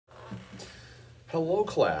Hello,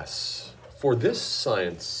 class. For this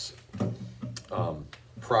science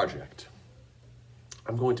project,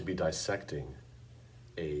 I'm going to be dissecting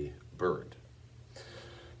a bird.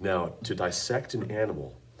 Now, to dissect an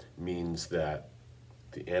animal means that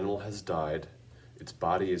the animal has died, its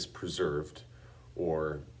body is preserved,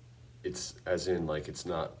 or it's as in like it's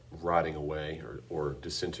not rotting away or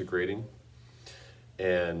disintegrating.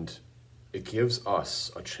 And it gives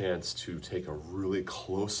us a chance to take a really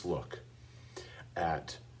close look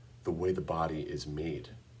at the way the body is made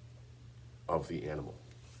of the animal.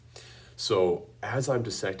 So as I'm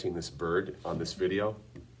dissecting this bird on this video,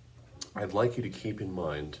 I'd like you to keep in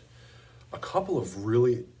mind a couple of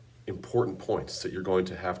really important points that you're going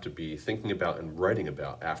to have to be thinking about and writing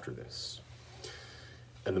about after this.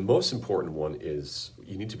 And the most important one is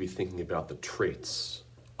you need to be thinking about the traits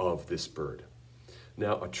of this bird.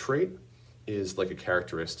 Now, a trait is like a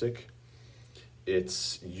characteristic.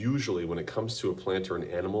 It's usually, when it comes to a plant or an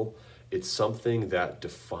animal, it's something that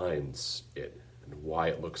defines it and why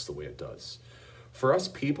it looks the way it does. For us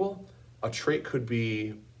people, a trait could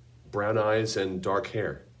be brown eyes and dark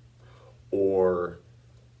hair, or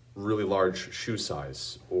really large shoe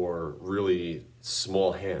size, or really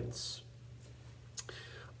small hands,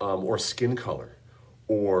 or skin color,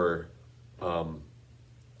 or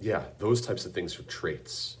those types of things are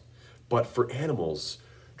traits. But for animals,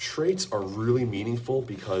 traits are really meaningful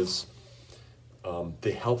because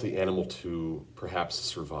they help the animal to perhaps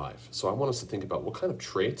survive. So I want us to think about what kind of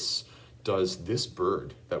traits does this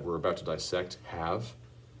bird that we're about to dissect have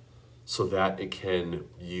so that it can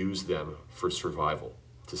use them for survival,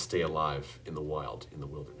 to stay alive in the wild, in the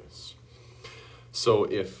wilderness. So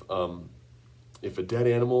if a dead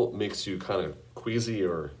animal makes you kind of queasy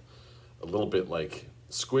or a little bit like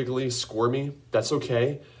squiggly, squirmy, that's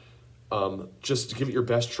okay. Just give it your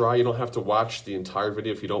best try. You don't have to watch the entire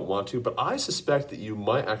video if you don't want to, but I suspect that you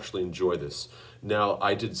might actually enjoy this. Now,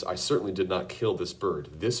 I certainly did not kill this bird.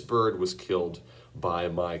 This bird was killed by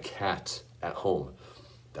my cat at home.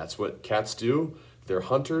 That's what cats do. They're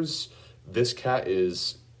hunters. This cat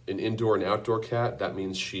is an indoor and outdoor cat. That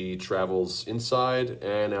means she travels inside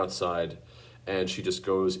and outside, and she just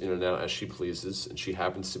goes in and out as she pleases. And she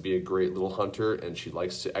happens to be a great little hunter, and she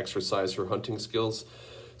likes to exercise her hunting skills.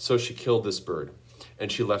 So she killed this bird,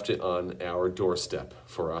 and she left it on our doorstep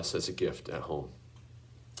for us as a gift at home.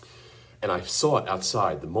 And I saw it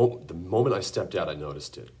outside. The moment I stepped out, I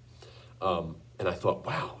noticed it. And I thought,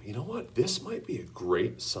 wow, you know what? This might be a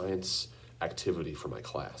great science activity for my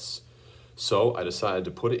class. So I decided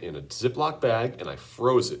to put it in a Ziploc bag, and I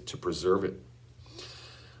froze it to preserve it.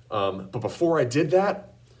 But before I did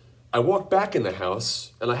that, I walked back in the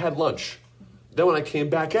house, and I had lunch. Then when I came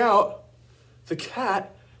back out, the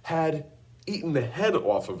cat had eaten the head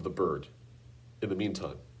off of the bird in the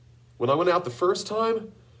meantime. When I went out the first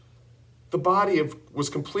time, the body was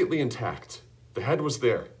completely intact. The head was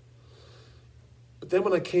there. But then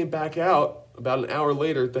when I came back out, about an hour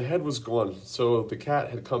later, the head was gone. So the cat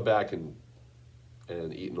had come back and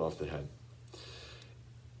eaten off the head.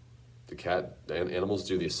 The cat and animals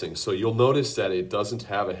do these things. So you'll notice that it doesn't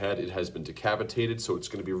have a head. It has been decapitated, so it's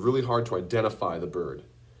going to be really hard to identify the bird,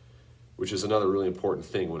 which is another really important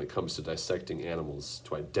thing when it comes to dissecting animals,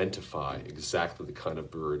 to identify exactly the kind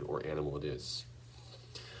of bird or animal it is.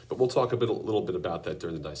 But we'll talk a little bit about that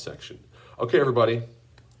during the dissection. Okay, everybody,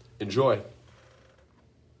 enjoy.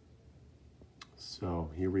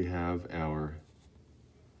 So here we have our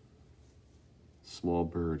small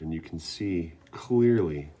bird, and you can see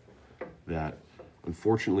clearly that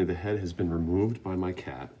unfortunately the head has been removed by my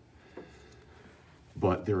cat.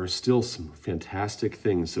 But there are still some fantastic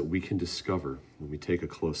things that we can discover when we take a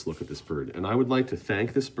close look at this bird. And I would like to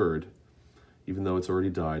thank this bird, even though it's already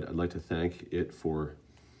died. I'd like to thank it for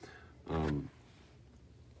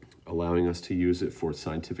allowing us to use it for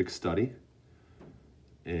scientific study.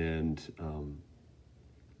 And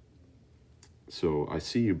so I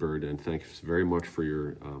see you, bird, and thanks very much for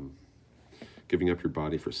your giving up your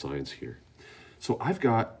body for science here. So I've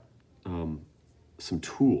got some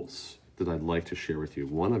tools that I'd like to share with you.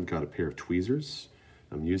 One, I've got a pair of tweezers.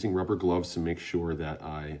 I'm using rubber gloves to make sure that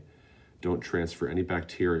I don't transfer any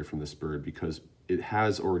bacteria from this bird because it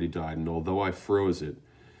has already died, and although I froze it,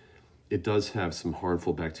 it does have some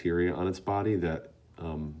harmful bacteria on its body that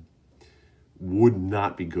would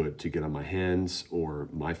not be good to get on my hands or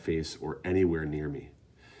my face or anywhere near me.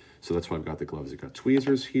 So that's why I've got the gloves. I've got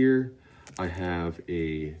tweezers here. I have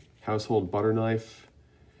a household butter knife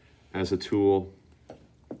as a tool.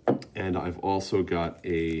 And I've also got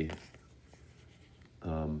a,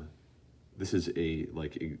 this is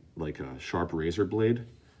like a sharp razor blade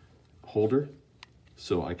holder.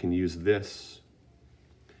 So I can use this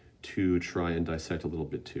to try and dissect a little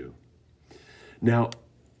bit too. Now,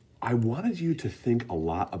 I wanted you to think a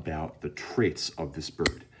lot about the traits of this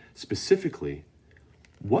bird. Specifically,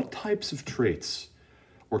 what types of traits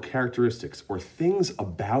or characteristics or things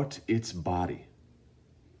about its body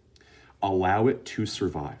allow it to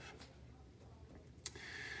survive?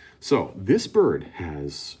 So this bird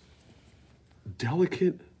has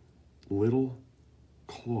delicate little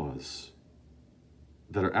claws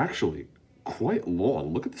that are actually quite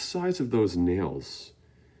long. Look at the size of those nails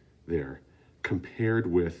there compared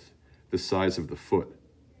with the size of the foot.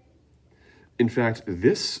 In fact,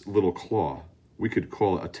 this little claw, we could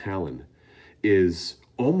call it a talon, is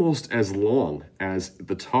almost as long as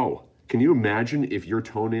the toe. Can you imagine if your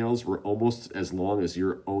toenails were almost as long as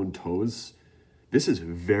your own toes? This is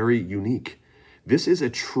very unique. This is a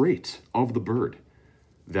trait of the bird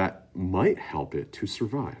that might help it to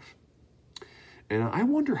survive. And I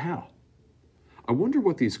wonder how. I wonder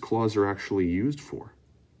what these claws are actually used for.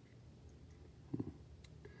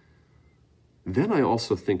 Then I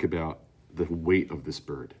also think about the weight of this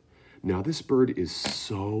bird. Now, this bird is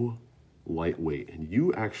so lightweight, and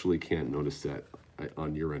you actually can't notice that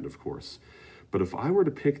on your end, of course. But if I were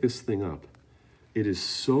to pick this thing up, it is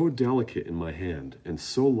so delicate in my hand and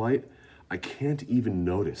so light, I can't even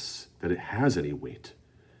notice that it has any weight.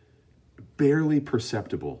 Barely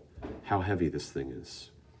perceptible how heavy this thing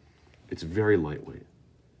is. It's very lightweight.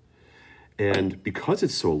 And because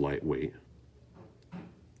it's so lightweight,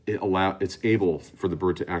 it's able for the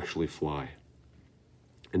bird to actually fly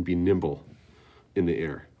and be nimble in the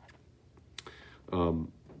air.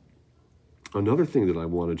 Another thing that I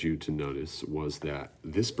wanted you to notice was that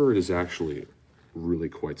this bird is actually really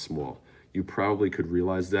quite small. You probably could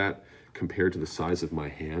realize that compared to the size of my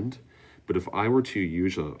hand, but if I were to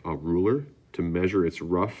use a ruler to measure its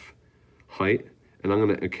rough height, and I'm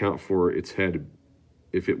going to account for its head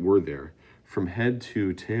if it were there, from head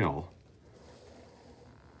to tail,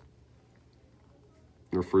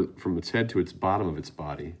 or from its head to its bottom of its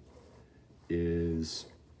body, is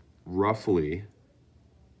roughly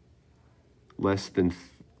less than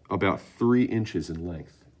about 3 inches in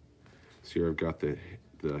length. So here I've got the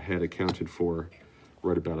head accounted for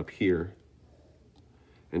right about up here.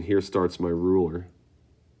 And here starts my ruler.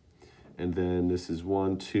 And then this is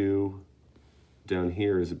 1, 2, down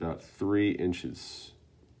here is about 3 inches.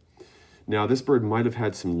 Now this bird might have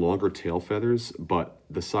had some longer tail feathers, but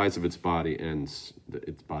the size of its body ends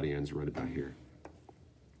right about here.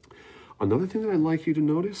 Another thing that I'd like you to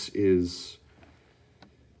notice is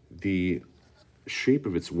the shape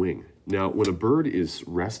of its wing. Now, when a bird is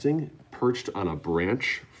resting, perched on a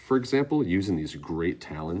branch, for example, using these great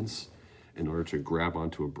talons in order to grab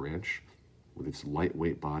onto a branch with its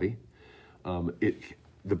lightweight body,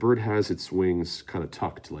 the bird has its wings kind of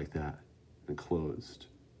tucked like that and closed.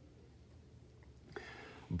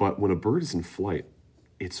 But when a bird is in flight,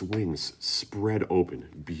 its wings spread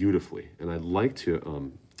open beautifully. And I'd like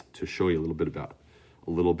to show you a little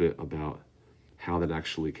bit about how that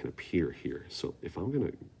actually can appear here. So if I'm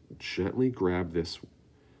going to gently grab this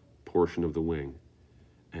portion of the wing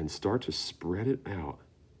and start to spread it out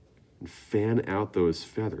and fan out those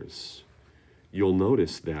feathers, you'll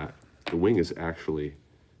notice that the wing is actually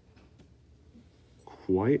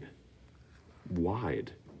quite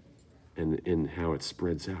wide in how it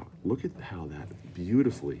spreads out. Look at how that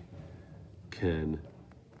beautifully can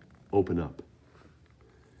open up.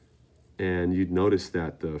 And you'd notice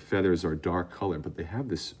that the feathers are dark color, but they have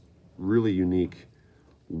this really unique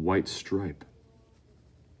white stripe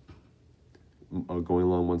going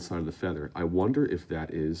along one side of the feather. I wonder if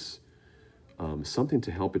that is something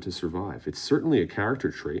to help it to survive. It's certainly a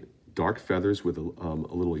character trait, dark feathers with a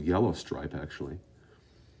little yellow stripe, actually.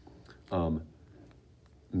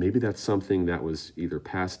 Maybe that's something that was either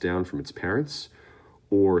passed down from its parents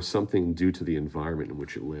or something due to the environment in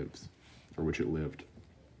which it lived.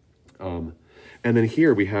 And then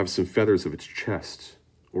here we have some feathers of its chest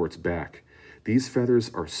or its back. These feathers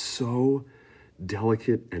are so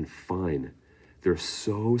delicate and fine. They're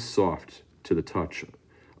so soft to the touch.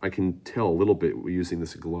 I can tell a little bit using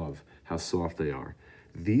this glove how soft they are.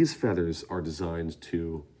 These feathers are designed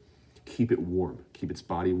to keep it warm, keep its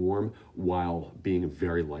body warm while being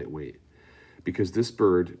very lightweight. Because this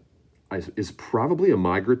bird is probably a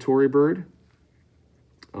migratory bird.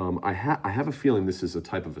 I have a feeling this is a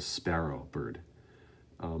type of a sparrow bird.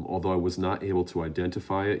 Although I was not able to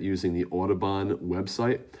identify it using the Audubon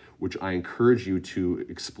website, which I encourage you to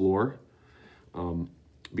explore,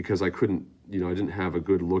 because I didn't have a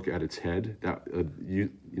good look at its head.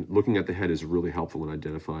 Looking at the head is really helpful in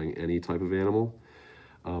identifying any type of animal.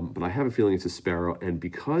 But I have a feeling it's a sparrow, and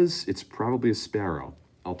because it's probably a sparrow,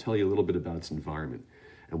 a I'll tell you a little bit about its environment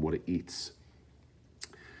and what it eats.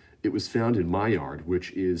 It was found in my yard,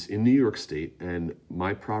 which is in New York State, and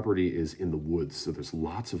my property is in the woods. So there's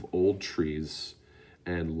lots of old trees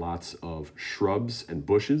and lots of shrubs and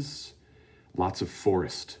bushes, lots of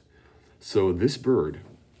forest. So this bird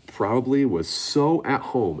probably was so at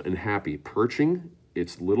home and happy, perching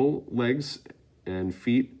its little legs and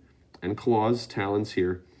feet and claws, talons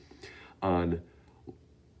here, on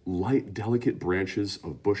light, delicate branches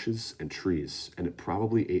of bushes and trees. And it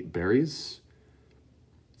probably ate berries,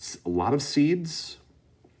 a lot of seeds,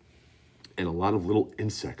 and a lot of little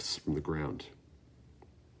insects from the ground.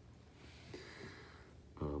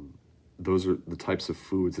 Those are the types of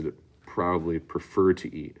foods that it probably preferred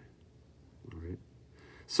to eat. All right.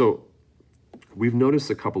 So we've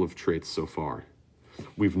noticed a couple of traits so far.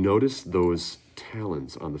 We've noticed those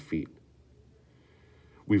talons on the feet.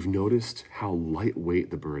 We've noticed how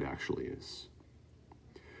lightweight the bird actually is.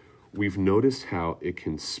 We've noticed how it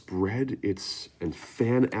can spread and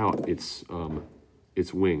fan out its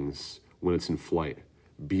wings when it's in flight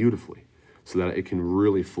beautifully, so that it can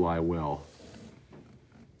really fly well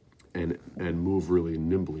and move really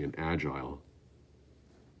nimbly and agile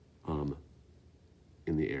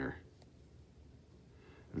in the air.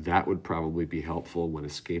 That would probably be helpful when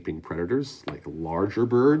escaping predators like larger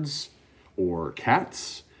birds or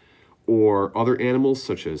cats or other animals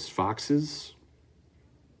such as foxes,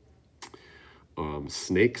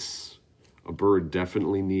 snakes. A bird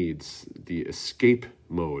definitely needs the escape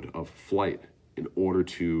mode of flight in order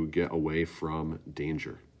to get away from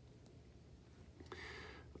danger.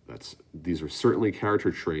 These are certainly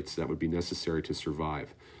character traits that would be necessary to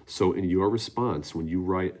survive. So in your response, when you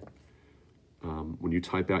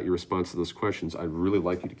type out your response to those questions, I'd really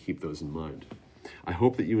like you to keep those in mind. I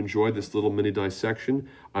hope that you enjoyed this little mini dissection.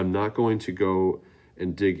 I'm not going to go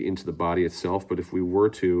and dig into the body itself, but if we were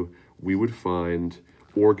to, we would find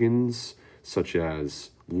organs such as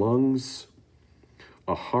lungs,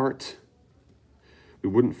 a heart. We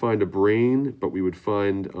wouldn't find a brain, but we would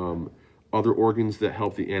find other organs that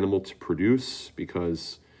help the animal to produce,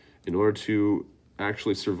 because in order to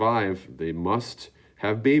actually survive, they must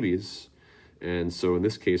have babies. And so in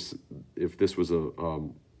this case, if this was a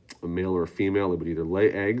male or a female, it would either lay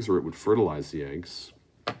eggs or it would fertilize the eggs.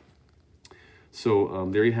 So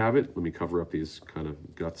there you have it. Let me cover up these kind of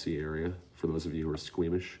gutsy area for those of you who are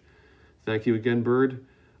squeamish. Thank you again, bird.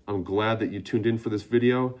 I'm glad that you tuned in for this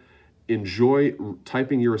video. Enjoy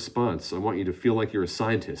typing your response. I want you to feel like you're a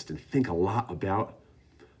scientist and think a lot about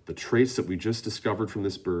the traits that we just discovered from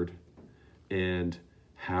this bird and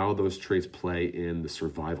how those traits play in the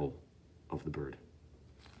survival of the bird.